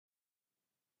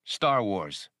Star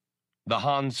Wars: The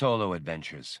Han Solo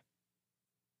Adventures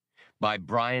by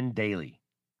Brian Daley.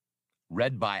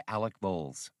 Read by Alec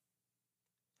Bowles.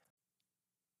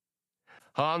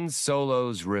 Han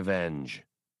Solo's Revenge.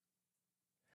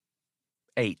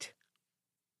 8.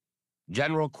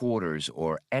 General quarters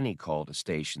or any call to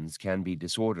stations can be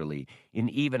disorderly in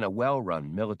even a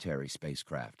well-run military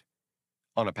spacecraft.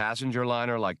 On a passenger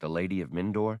liner like the Lady of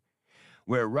Mindor,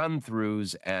 where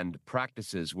run-throughs and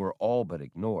practices were all but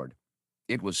ignored,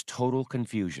 it was total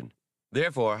confusion.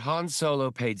 Therefore, Han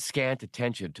Solo paid scant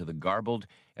attention to the garbled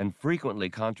and frequently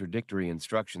contradictory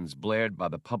instructions blared by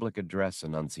the public address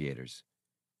annunciators.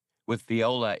 With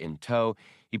Viola in tow,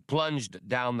 he plunged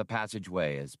down the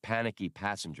passageway as panicky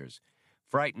passengers,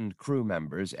 frightened crew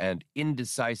members, and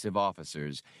indecisive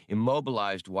officers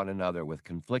immobilized one another with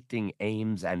conflicting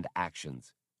aims and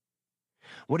actions.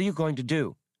 "What are you going to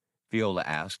do?" Viola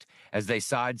asked as they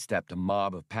sidestepped a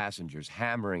mob of passengers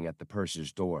hammering at the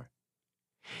purser's door.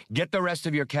 "Get the rest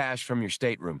of your cash from your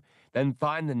stateroom, then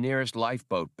find the nearest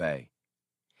lifeboat bay."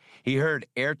 He heard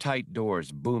airtight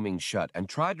doors booming shut and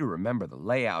tried to remember the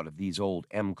layout of these old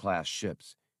M-class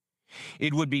ships.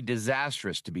 It would be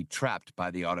disastrous to be trapped by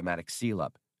the automatic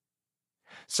seal-up.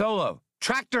 "Solo,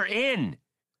 tractor in!"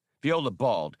 Viola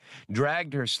bawled,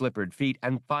 dragged her slippered feet,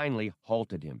 and finally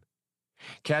halted him.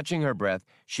 Catching her breath,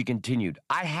 she continued,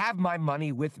 "I have my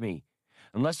money with me.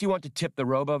 Unless you want to tip the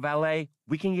robo-valet,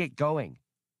 we can get going."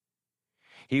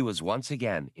 He was once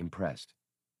again impressed.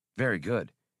 "Very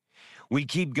good. We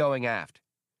keep going aft.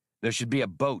 There should be a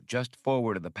boat just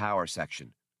forward of the power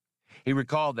section." He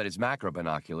recalled that his macro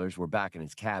binoculars were back in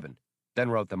his cabin, then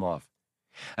wrote them off.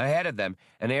 Ahead of them,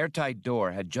 an airtight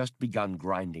door had just begun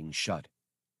grinding shut.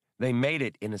 They made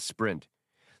it in a sprint,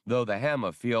 though the hem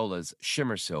of Fiola's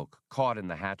shimmer silk caught in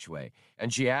the hatchway,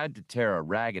 and she had to tear a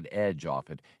ragged edge off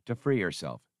it to free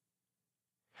herself.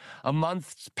 "A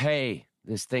month's pay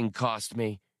this thing cost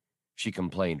me," she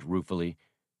complained ruefully.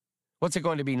 "What's it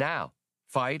going to be now?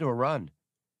 Fight or run?"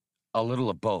 "A little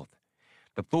of both.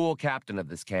 The fool captain of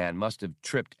this can must have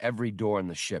tripped every door in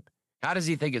the ship. How does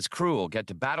he think his crew will get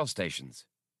to battle stations?"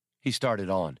 He started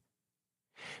on.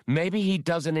 "Maybe he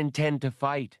doesn't intend to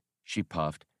fight," she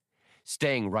puffed,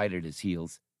 staying right at his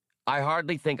heels. "I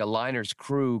hardly think a liner's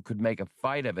crew could make a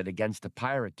fight of it against a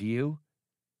pirate, do you?"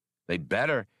 "They'd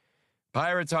better.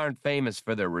 Pirates aren't famous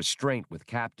for their restraint with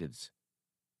captives."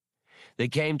 They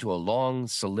came to a long,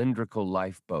 cylindrical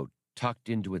lifeboat tucked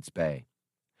into its bay.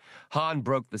 Han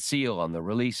broke the seal on the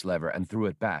release lever and threw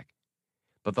it back,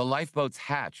 but the lifeboat's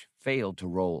hatch failed to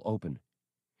roll open.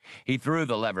 He threw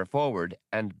the lever forward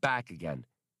and back again,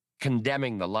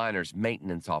 condemning the liner's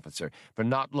maintenance officer for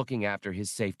not looking after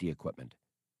his safety equipment.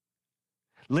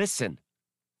 "Listen!"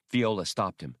 Viola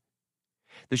stopped him.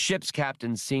 The ship's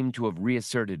captain seemed to have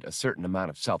reasserted a certain amount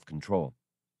of self-control.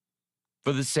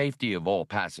 "For the safety of all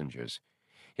passengers,"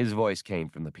 his voice came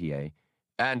from the PA,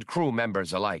 "and crew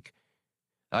members alike,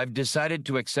 I've decided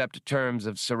to accept terms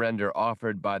of surrender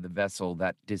offered by the vessel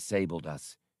that disabled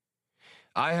us.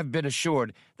 I have been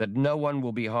assured that no one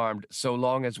will be harmed so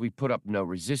long as we put up no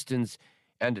resistance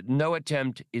and no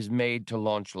attempt is made to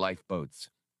launch lifeboats.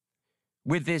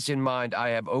 With this in mind, I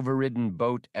have overridden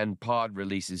boat and pod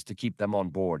releases to keep them on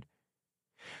board.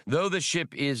 Though the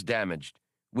ship is damaged,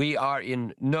 we are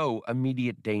in no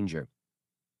immediate danger.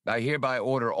 I hereby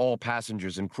order all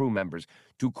passengers and crew members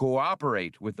to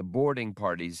cooperate with the boarding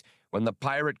parties when the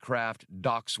pirate craft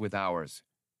docks with ours."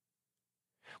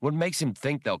 "What makes him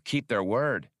think they'll keep their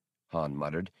word?" Han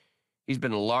muttered. "He's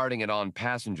been larding it on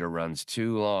passenger runs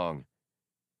too long."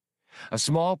 A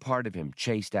small part of him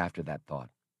chased after that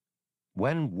thought.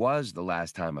 When was the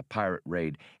last time a pirate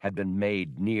raid had been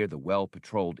made near the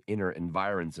well-patrolled inner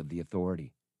environs of the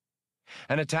Authority?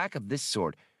 An attack of this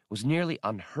sort was nearly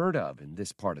unheard of in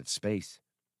this part of space.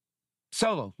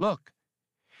 "Solo, look!"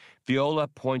 Viola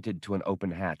pointed to an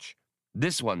open hatch,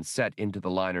 this one set into the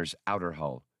liner's outer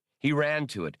hull. He ran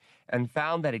to it and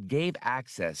found that it gave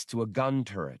access to a gun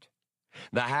turret.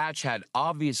 The hatch had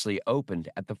obviously opened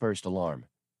at the first alarm.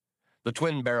 The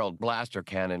twin-barreled blaster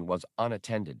cannon was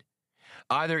unattended.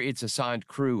 Either its assigned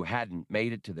crew hadn't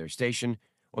made it to their station,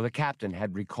 or the captain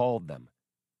had recalled them.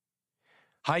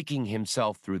 Hiking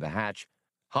himself through the hatch,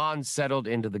 Han settled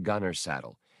into the gunner's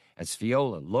saddle as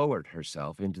Viola lowered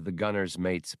herself into the gunner's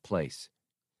mate's place.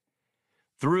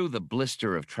 Through the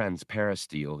blister of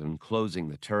transparasteel enclosing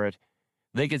the turret,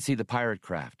 they could see the pirate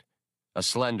craft, a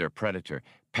slender predator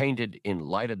painted in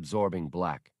light-absorbing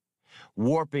black,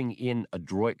 warping in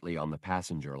adroitly on the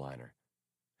passenger liner.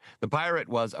 The pirate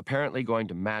was apparently going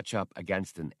to match up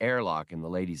against an airlock in the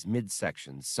lady's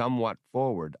midsection somewhat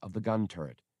forward of the gun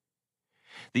turret.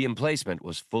 The emplacement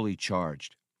was fully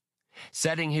charged.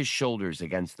 Setting his shoulders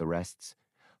against the rests,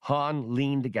 Han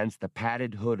leaned against the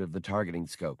padded hood of the targeting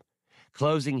scope,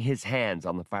 closing his hands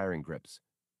on the firing grips.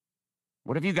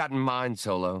 "What have you got in mind,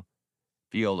 Solo?"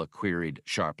 Viola queried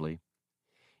sharply.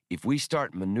 "If we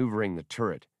start maneuvering the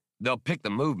turret, they'll pick the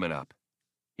movement up,"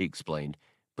 he explained.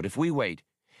 "But if we wait,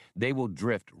 they will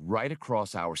drift right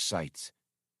across our sights.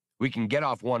 We can get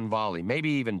off one volley, maybe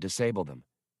even disable them.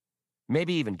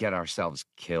 Maybe even get ourselves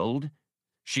killed,"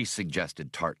 she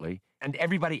suggested tartly, "and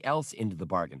everybody else into the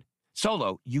bargain.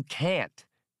 Solo, you can't."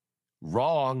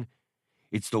 "Wrong.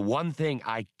 It's the one thing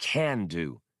I can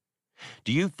do.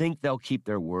 Do you think they'll keep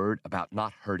their word about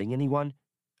not hurting anyone?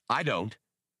 I don't.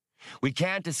 We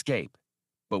can't escape,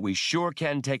 but we sure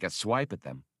can take a swipe at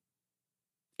them."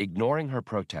 Ignoring her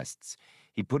protests,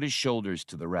 he put his shoulders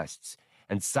to the rests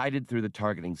and sighted through the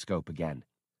targeting scope again.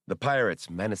 The pirate's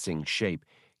menacing shape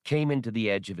came into the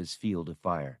edge of his field of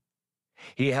fire.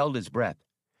 He held his breath,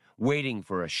 waiting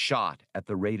for a shot at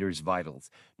the raider's vitals,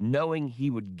 knowing he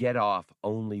would get off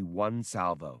only one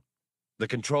salvo. The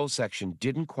control section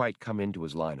didn't quite come into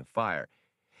his line of fire,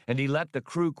 and he let the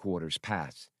crew quarters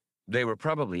pass. They were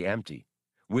probably empty,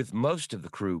 with most of the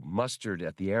crew mustered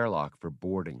at the airlock for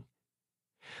boarding.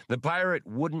 The pirate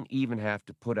wouldn't even have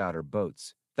to put out her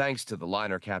boats, thanks to the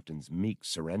liner captain's meek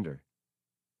surrender.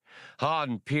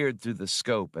 Han peered through the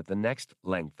scope at the next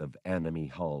length of enemy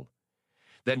hull,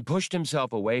 then pushed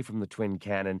himself away from the twin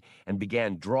cannon and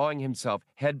began drawing himself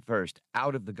headfirst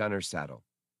out of the gunner's saddle.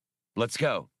 "Let's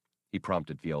go," he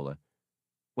prompted Viola.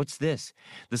 "What's this?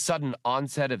 The sudden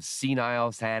onset of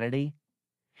senile sanity?"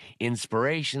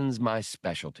 "Inspiration's my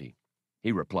specialty,"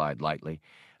 he replied lightly.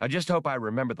 "I just hope I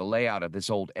remember the layout of this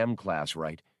old M-class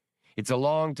right. It's a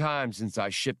long time since I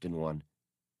shipped in one."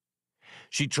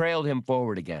 She trailed him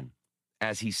forward again,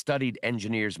 as he studied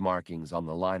engineer's markings on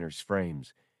the liner's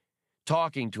frames,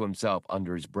 talking to himself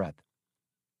under his breath.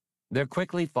 There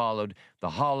quickly followed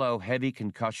the hollow, heavy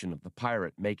concussion of the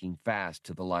pirate making fast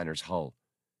to the liner's hull.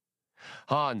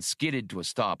 Han skidded to a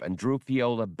stop and drew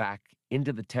Viola back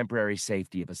into the temporary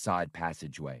safety of a side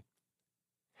passageway.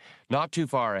 Not too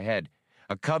far ahead,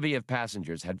 a covey of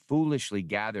passengers had foolishly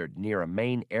gathered near a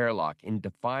main airlock in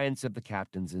defiance of the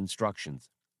captain's instructions.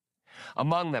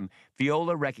 Among them,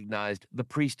 Viola recognized the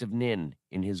priest of Nin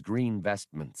in his green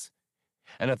vestments,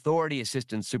 an authority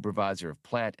assistant supervisor of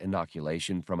plant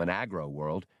inoculation from an agro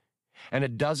world, and a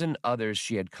dozen others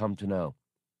she had come to know.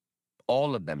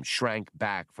 All of them shrank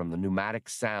back from the pneumatic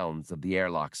sounds of the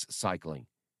airlock's cycling.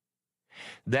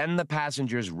 Then the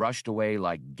passengers rushed away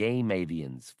like game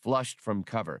avians flushed from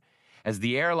cover as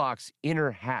the airlock's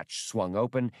inner hatch swung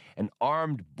open and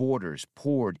armed boarders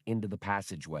poured into the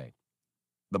passageway.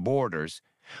 The boarders,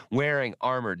 wearing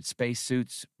armored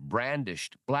spacesuits,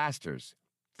 brandished blasters,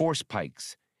 force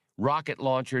pikes, rocket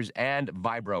launchers, and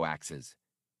vibroaxes.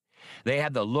 They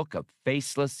had the look of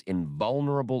faceless,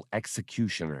 invulnerable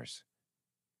executioners.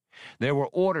 There were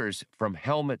orders from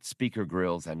helmet speaker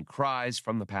grills and cries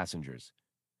from the passengers.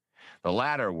 The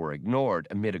latter were ignored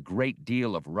amid a great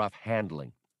deal of rough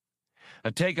handling.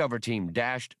 A takeover team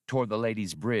dashed toward the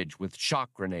ladies' bridge with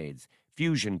shock grenades,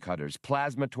 fusion cutters,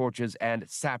 plasma torches, and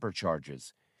sapper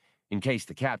charges, in case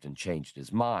the captain changed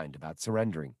his mind about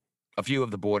surrendering. A few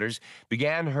of the boarders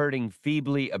began herding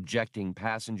feebly objecting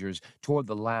passengers toward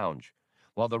the lounge,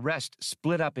 while the rest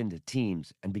split up into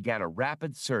teams and began a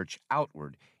rapid search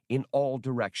outward in all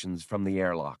directions from the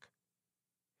airlock.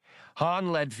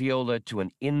 Han led Viola to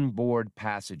an inboard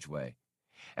passageway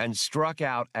and struck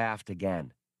out aft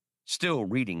again, still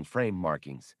reading frame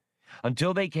markings,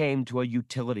 until they came to a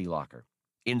utility locker.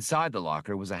 Inside the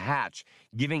locker was a hatch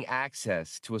giving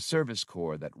access to a service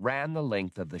core that ran the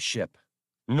length of the ship.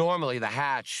 Normally, the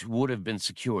hatch would have been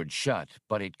secured shut,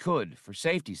 but it could, for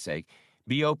safety's sake,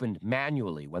 be opened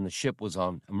manually when the ship was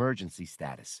on emergency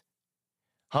status.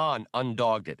 Han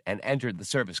undogged it and entered the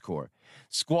service core,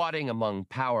 squatting among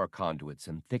power conduits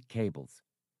and thick cables.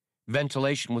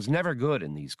 Ventilation was never good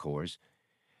in these cores,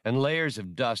 and layers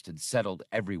of dust had settled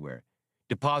everywhere,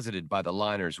 deposited by the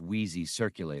liner's wheezy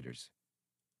circulators.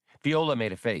 Viola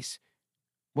made a face.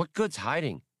 "What good's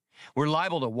hiding? We're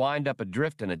liable to wind up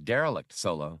adrift in a derelict,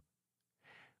 Solo.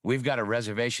 We've got a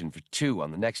reservation for 2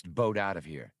 on the next boat out of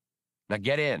here. Now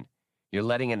get in. You're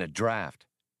letting in a draft."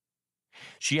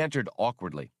 She entered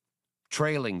awkwardly,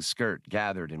 trailing skirt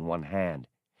gathered in one hand,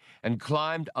 and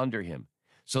climbed under him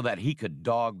so that he could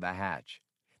dog the hatch,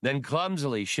 then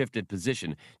clumsily shifted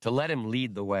position to let him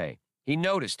lead the way. He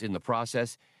noticed in the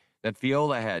process that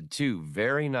Viola had 2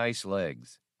 very nice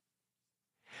legs.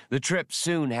 The trip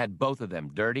soon had both of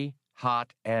them dirty,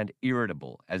 hot, and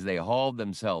irritable as they hauled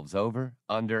themselves over,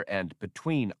 under, and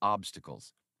between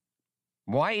obstacles.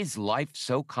 "Why is life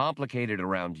so complicated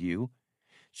around you?"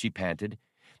 she panted.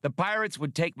 "The pirates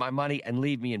would take my money and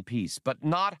leave me in peace, but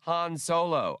not Han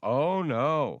Solo. Oh,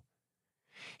 no."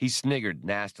 He sniggered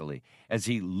nastily as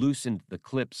he loosened the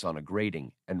clips on a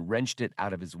grating and wrenched it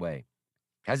out of his way.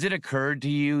 "Has it occurred to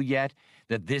you yet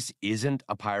that this isn't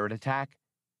a pirate attack?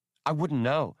 I wouldn't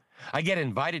know. I get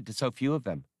invited to so few of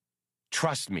them.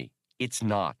 Trust me, it's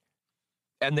not.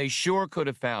 And they sure could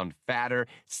have found fatter,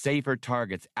 safer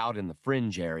targets out in the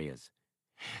fringe areas.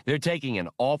 They're taking an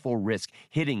awful risk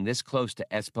hitting this close to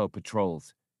Espo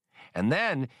patrols. And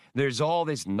then there's all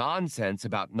this nonsense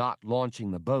about not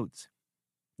launching the boats.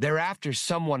 They're after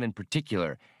someone in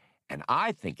particular, and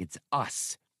I think it's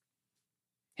us."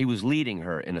 He was leading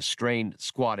her in a strained,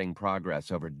 squatting progress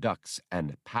over ducks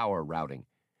and power routing,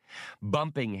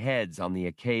 bumping heads on the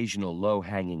occasional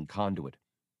low-hanging conduit.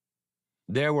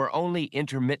 There were only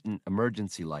intermittent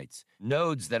emergency lights,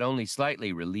 nodes that only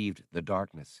slightly relieved the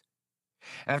darkness.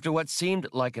 After what seemed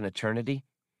like an eternity,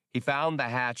 he found the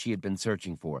hatch he had been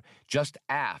searching for, just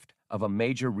aft of a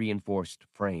major reinforced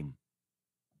frame.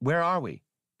 "Where are we?"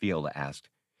 Viola asked.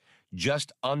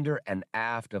 "Just under and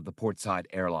aft of the portside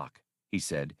airlock," he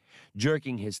said,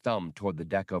 jerking his thumb toward the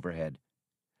deck overhead.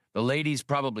 "The lady's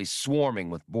probably swarming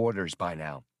with boarders by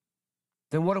now."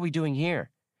 "Then what are we doing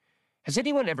here? Has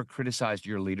anyone ever criticized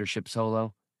your leadership,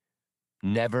 Solo?"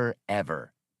 "Never,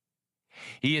 ever."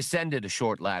 He ascended a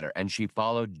short ladder, and she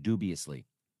followed dubiously.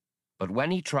 But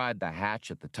when he tried the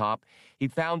hatch at the top, he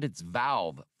found its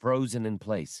valve frozen in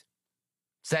place.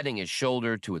 Setting his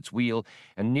shoulder to its wheel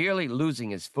and nearly losing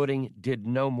his footing did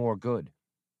no more good.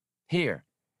 "Here,"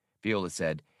 Viola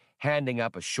said, handing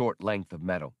up a short length of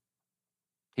metal.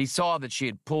 He saw that she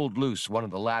had pulled loose one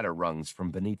of the ladder rungs from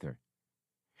beneath her.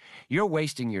 "You're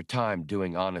wasting your time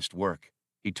doing honest work,"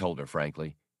 he told her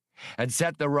frankly, and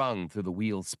set the rung through the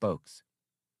wheel's spokes.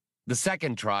 The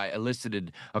second try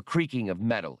elicited a creaking of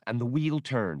metal, and the wheel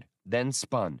turned, then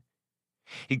spun.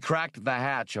 He cracked the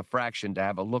hatch a fraction to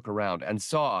have a look around and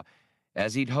saw,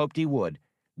 as he'd hoped he would,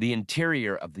 the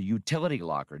interior of the utility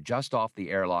locker just off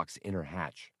the airlock's inner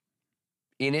hatch.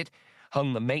 In it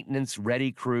hung the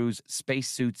maintenance-ready crew's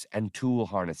spacesuits and tool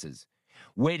harnesses,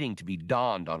 waiting to be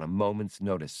donned on a moment's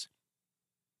notice.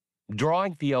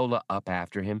 Drawing Viola up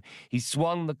after him, he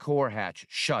swung the core hatch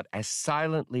shut as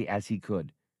silently as he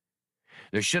could.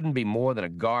 "There shouldn't be more than a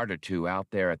guard or two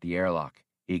out there at the airlock,"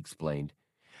 he explained.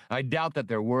 "I doubt that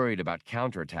they're worried about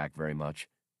counterattack very much.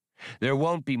 There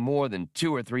won't be more than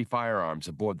 2 or 3 firearms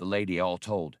aboard the lady, all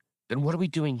told." "Then what are we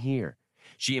doing here?"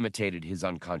 She imitated his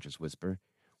unconscious whisper.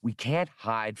 "We can't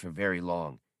hide for very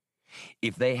long.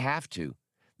 If they have to,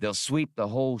 they'll sweep the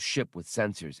whole ship with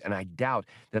sensors, and I doubt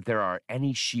that there are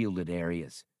any shielded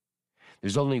areas.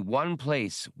 There's only one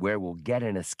place where we'll get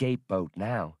an escape boat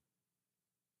now."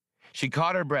 She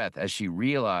caught her breath as she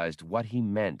realized what he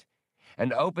meant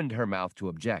and opened her mouth to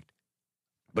object,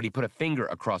 but he put a finger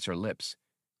across her lips.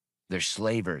 "They're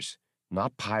slavers,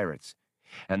 not pirates,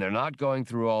 and they're not going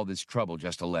through all this trouble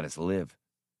just to let us live.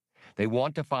 They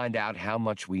want to find out how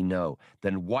much we know,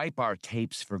 then wipe our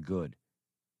tapes for good.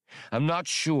 I'm not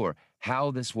sure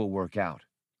how this will work out,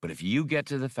 but if you get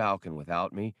to the Falcon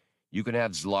without me, you can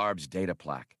have Zlarb's data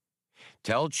plaque.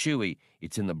 Tell Chewie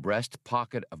it's in the breast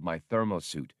pocket of my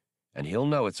thermosuit, and he'll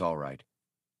know it's all right."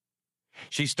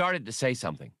 She started to say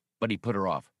something, but he put her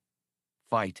off.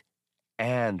 "Fight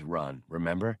and run,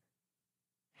 remember?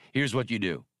 Here's what you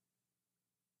do."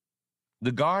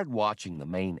 The guard watching the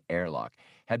main airlock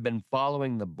had been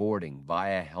following the boarding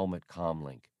via helmet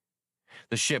comlink.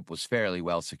 The ship was fairly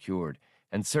well secured,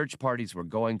 and search parties were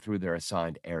going through their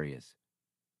assigned areas.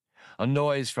 A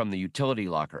noise from the utility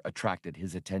locker attracted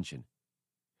his attention.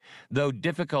 Though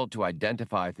difficult to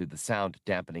identify through the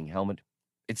sound-dampening helmet,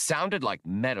 it sounded like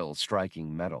metal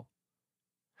striking metal.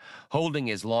 Holding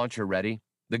his launcher ready,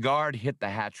 the guard hit the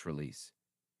hatch release.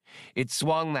 It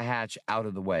swung the hatch out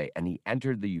of the way, and he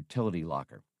entered the utility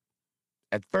locker.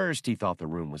 At first, he thought the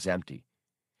room was empty.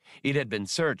 It had been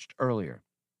searched earlier.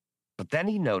 But then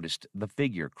he noticed the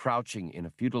figure crouching in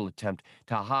a futile attempt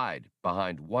to hide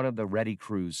behind one of the ready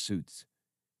crew's suits.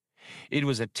 It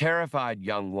was a terrified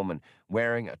young woman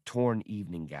wearing a torn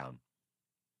evening gown.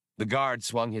 The guard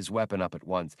swung his weapon up at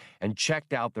once and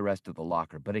checked out the rest of the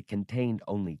locker, but it contained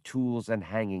only tools and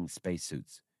hanging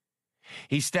spacesuits.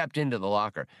 He stepped into the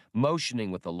locker,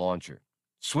 motioning with the launcher,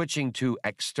 switching to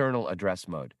external address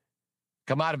mode.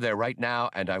 "Come out of there right now,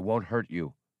 and I won't hurt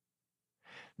you."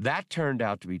 That turned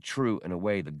out to be true in a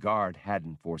way the guard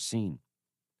hadn't foreseen.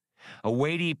 A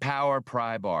weighty power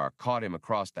pry bar caught him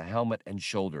across the helmet and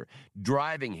shoulder,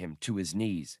 driving him to his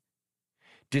knees.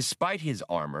 Despite his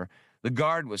armor, the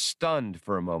guard was stunned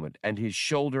for a moment, and his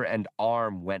shoulder and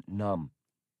arm went numb.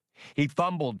 He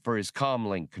fumbled for his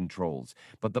comlink controls,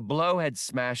 but the blow had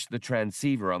smashed the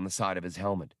transceiver on the side of his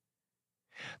helmet.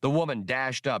 The woman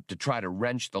dashed up to try to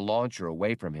wrench the launcher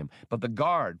away from him, but the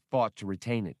guard fought to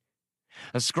retain it.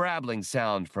 A scrabbling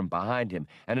sound from behind him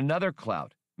and another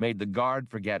clout made the guard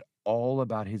forget all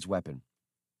about his weapon.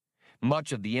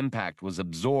 Much of the impact was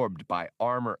absorbed by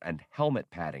armor and helmet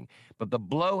padding, but the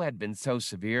blow had been so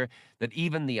severe that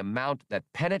even the amount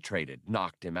that penetrated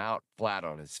knocked him out flat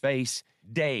on his face,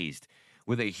 dazed,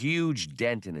 with a huge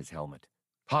dent in his helmet.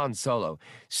 Han Solo,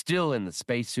 still in the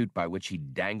spacesuit by which he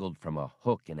dangled from a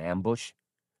hook in ambush,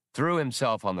 threw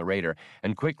himself on the raider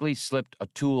and quickly slipped a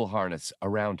tool harness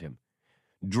around him,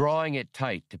 drawing it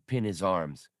tight to pin his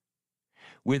arms.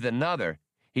 With another,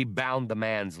 he bound the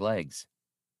man's legs.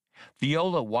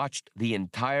 Viola watched the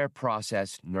entire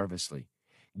process nervously,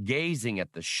 gazing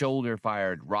at the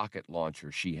shoulder-fired rocket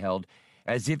launcher she held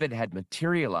as if it had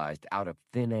materialized out of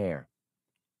thin air.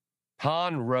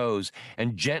 Han rose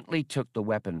and gently took the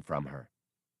weapon from her.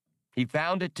 He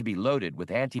found it to be loaded with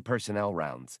anti-personnel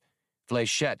rounds,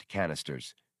 fléchette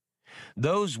canisters.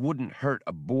 Those wouldn't hurt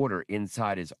a boarder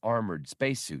inside his armored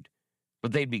spacesuit,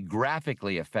 but they'd be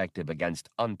graphically effective against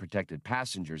unprotected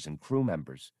passengers and crew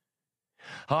members.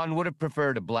 Han would have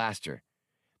preferred a blaster,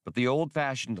 but the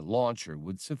old-fashioned launcher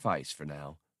would suffice for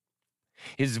now.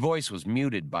 His voice was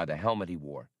muted by the helmet he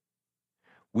wore.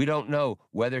 "We don't know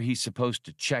whether he's supposed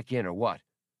to check in or what.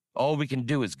 All we can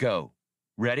do is go.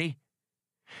 Ready?"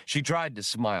 She tried to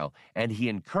smile, and he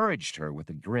encouraged her with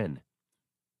a grin.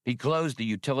 He closed the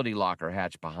utility locker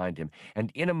hatch behind him,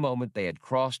 and in a moment they had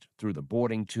crossed through the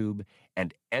boarding tube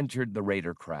and entered the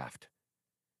raider craft.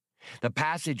 The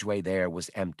passageway there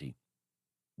was empty.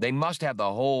 They must have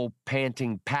the whole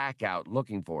panting pack out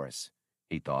looking for us,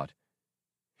 he thought.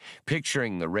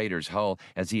 Picturing the raider's hull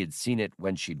as he had seen it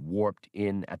when she'd warped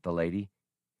in at the Lady,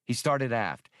 he started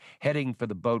aft, heading for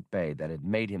the boat bay that had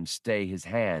made him stay his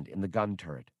hand in the gun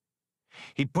turret.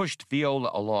 He pushed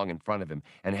Viola along in front of him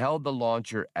and held the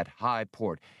launcher at high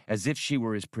port as if she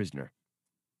were his prisoner.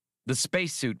 The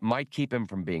spacesuit might keep him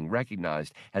from being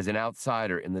recognized as an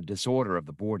outsider in the disorder of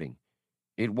the boarding.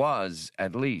 It was,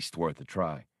 at least, worth a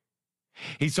try.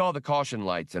 He saw the caution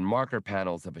lights and marker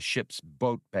panels of a ship's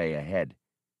boat bay ahead.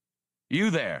 "You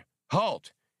there!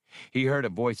 Halt!" he heard a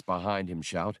voice behind him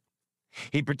shout.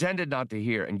 He pretended not to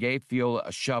hear and gave Viola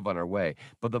a shove on her way,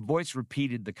 but the voice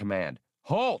repeated the command,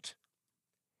 "Halt!"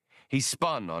 He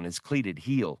spun on his cleated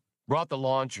heel, brought the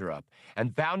launcher up,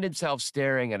 and found himself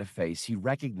staring at a face he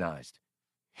recognized.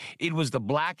 It was the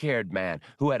black-haired man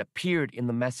who had appeared in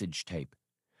the message tape,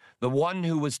 the one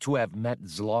who was to have met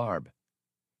Zlarb.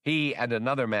 He and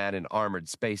another man in armored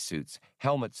spacesuits,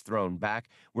 helmets thrown back,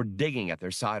 were digging at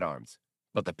their sidearms,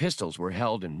 but the pistols were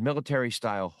held in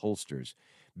military-style holsters,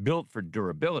 built for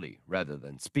durability rather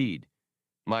than speed.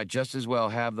 Might just as well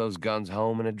have those guns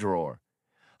home in a drawer,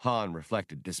 Han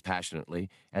reflected dispassionately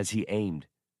as he aimed.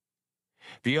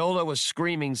 Viola was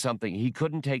screaming something he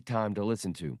couldn't take time to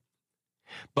listen to.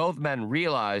 Both men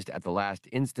realized at the last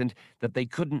instant that they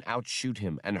couldn't outshoot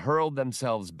him and hurled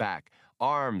themselves back,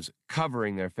 arms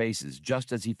covering their faces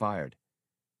just as he fired.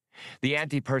 The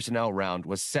anti-personnel round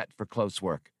was set for close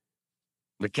work.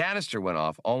 The canister went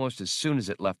off almost as soon as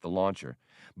it left the launcher,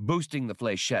 boosting the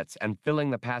fléchettes and filling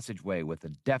the passageway with a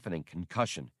deafening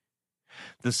concussion.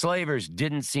 The slavers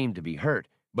didn't seem to be hurt,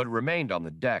 but remained on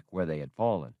the deck where they had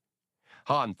fallen.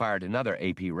 Han fired another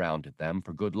AP round at them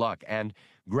for good luck and,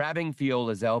 grabbing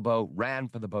Fiola's elbow, ran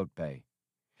for the boat bay.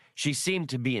 She seemed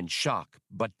to be in shock,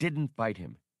 but didn't fight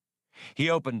him. He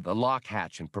opened the lock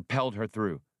hatch and propelled her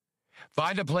through.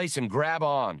 "Find a place and grab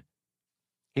on."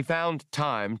 He found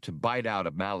time to bite out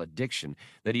a malediction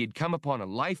that he had come upon a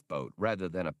lifeboat rather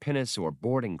than a pinnace or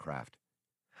boarding craft.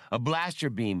 A blaster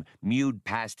beam mewed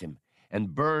past him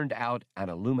and burned out an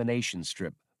illumination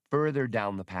strip further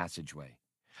down the passageway.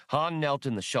 Han knelt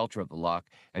in the shelter of the lock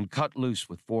and cut loose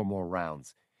with 4 more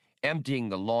rounds, emptying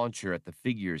the launcher at the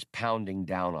figures pounding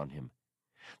down on him.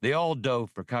 They all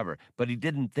dove for cover, but he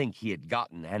didn't think he had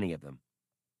gotten any of them.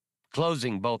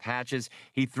 Closing both hatches,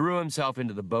 he threw himself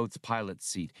into the boat's pilot's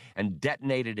seat and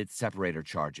detonated its separator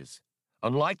charges.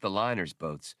 Unlike the liner's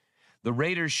boats, the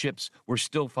Raiders' ships were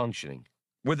still functioning.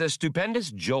 With a stupendous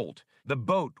jolt, the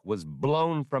boat was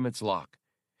blown from its lock.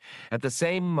 At the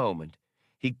same moment,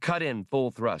 he cut in full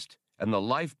thrust, and the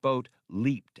lifeboat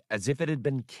leaped as if it had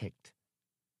been kicked.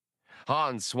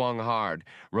 Han swung hard,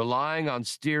 relying on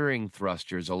steering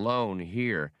thrusters alone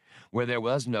here, where there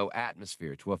was no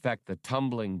atmosphere to affect the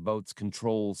tumbling boat's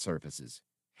control surfaces.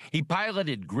 He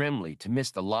piloted grimly to miss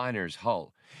the liner's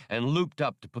hull and looped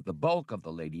up to put the bulk of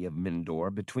the Lady of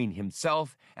Mindor between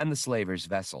himself and the slaver's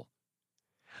vessel.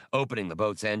 Opening the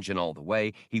boat's engine all the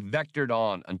way, he vectored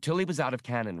on until he was out of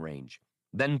cannon range,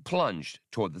 then plunged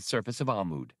toward the surface of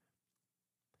Amud.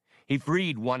 He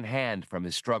freed one hand from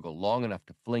his struggle long enough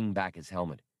to fling back his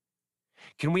helmet.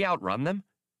 "Can we outrun them?"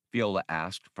 Fiola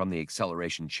asked from the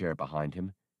acceleration chair behind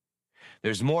him.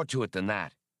 "There's more to it than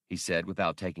that," he said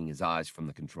without taking his eyes from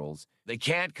the controls. "They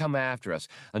can't come after us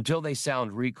until they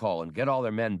sound recall and get all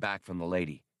their men back from the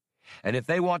Lady. And if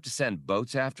they want to send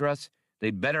boats after us,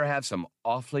 they'd better have some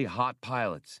awfully hot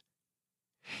pilots."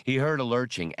 He heard a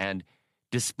lurching, and,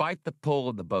 despite the pull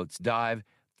of the boat's dive,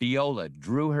 Fiola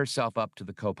drew herself up to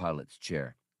the co-pilot's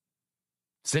chair.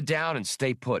 "Sit down and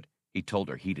stay put," he told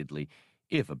her heatedly,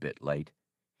 if a bit late.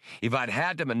 "If I'd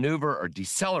had to maneuver or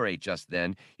decelerate just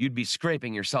then, you'd be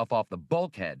scraping yourself off the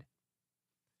bulkhead."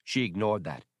 She ignored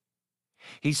that.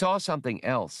 He saw something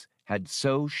else had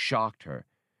so shocked her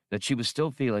that she was still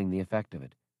feeling the effect of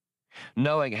it.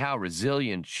 Knowing how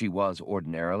resilient she was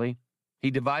ordinarily,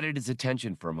 he divided his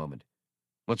attention for a moment.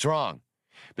 "What's wrong?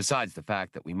 Besides the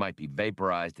fact that we might be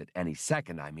vaporized at any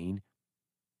second, I mean."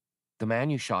 "The man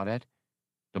you shot at?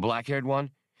 The black-haired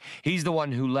one? He's the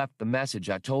one who left the message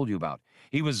I told you about.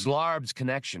 He was Zlarb's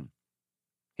connection."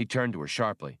 He turned to her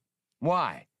sharply.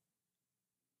 "Why?"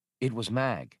 "It was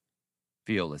Mag,"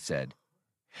 Fiola said.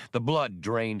 The blood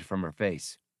drained from her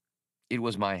face. "It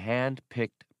was my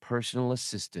hand-picked personal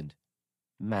assistant,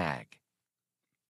 Mag."